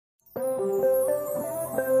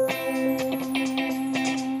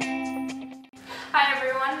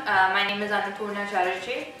My name is Annapurna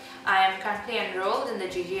Chatterjee. I am currently enrolled in the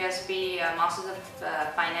GGSB Masters of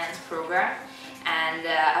Finance program, and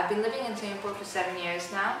I've been living in Singapore for 7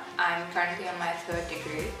 years now. I'm currently on my third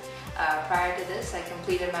degree. Prior to this, I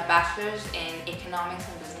completed my bachelor's in economics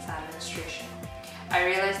and business administration. I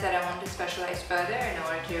realized that I wanted to specialize further in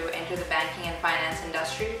order to enter the banking and finance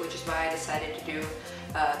industry, which is why I decided to do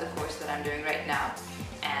the course that I'm doing right now.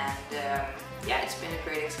 And yeah, it's been a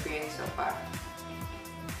great experience so far.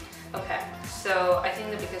 Okay, so I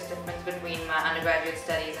think the biggest difference between my undergraduate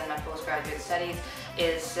studies and my postgraduate studies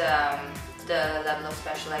is the level of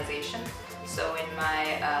specialization. So in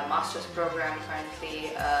my master's program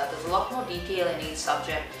currently, there's a lot more detail in each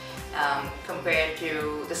subject compared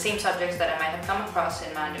to the same subjects that I might have come across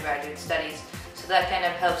in my undergraduate studies. So that kind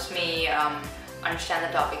of helps me understand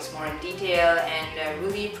the topics more in detail and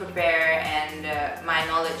really prepare and my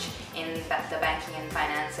knowledge in the banking and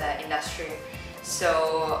finance industry.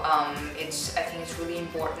 So I think it's really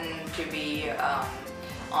important to be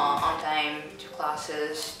on time to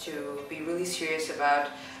classes, to be really serious about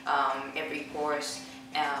every course,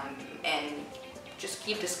 and just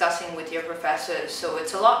keep discussing with your professors. So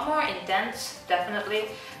it's a lot more intense, definitely,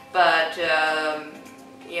 but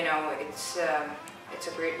you know, it's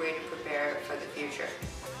a great way to prepare for the future.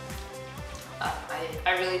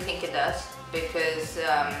 I really think it does, because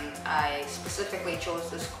I specifically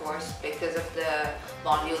chose this course because of the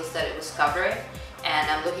modules that it was covering,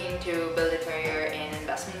 and I'm looking to build a career in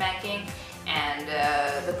investment banking. And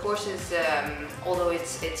the course is, although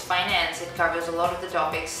it's finance, it covers a lot of the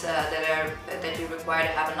topics that you require to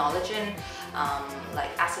have a knowledge in, like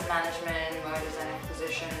asset management, mergers and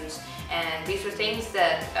acquisitions, and these were things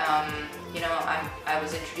that you know, I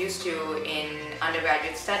was introduced to in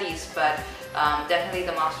undergraduate studies, but definitely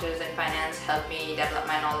the Masters in Finance helped me develop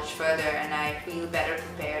my knowledge further, and I feel better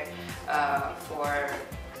prepared for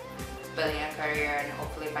building a career and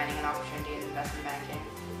hopefully finding an opportunity in investment banking.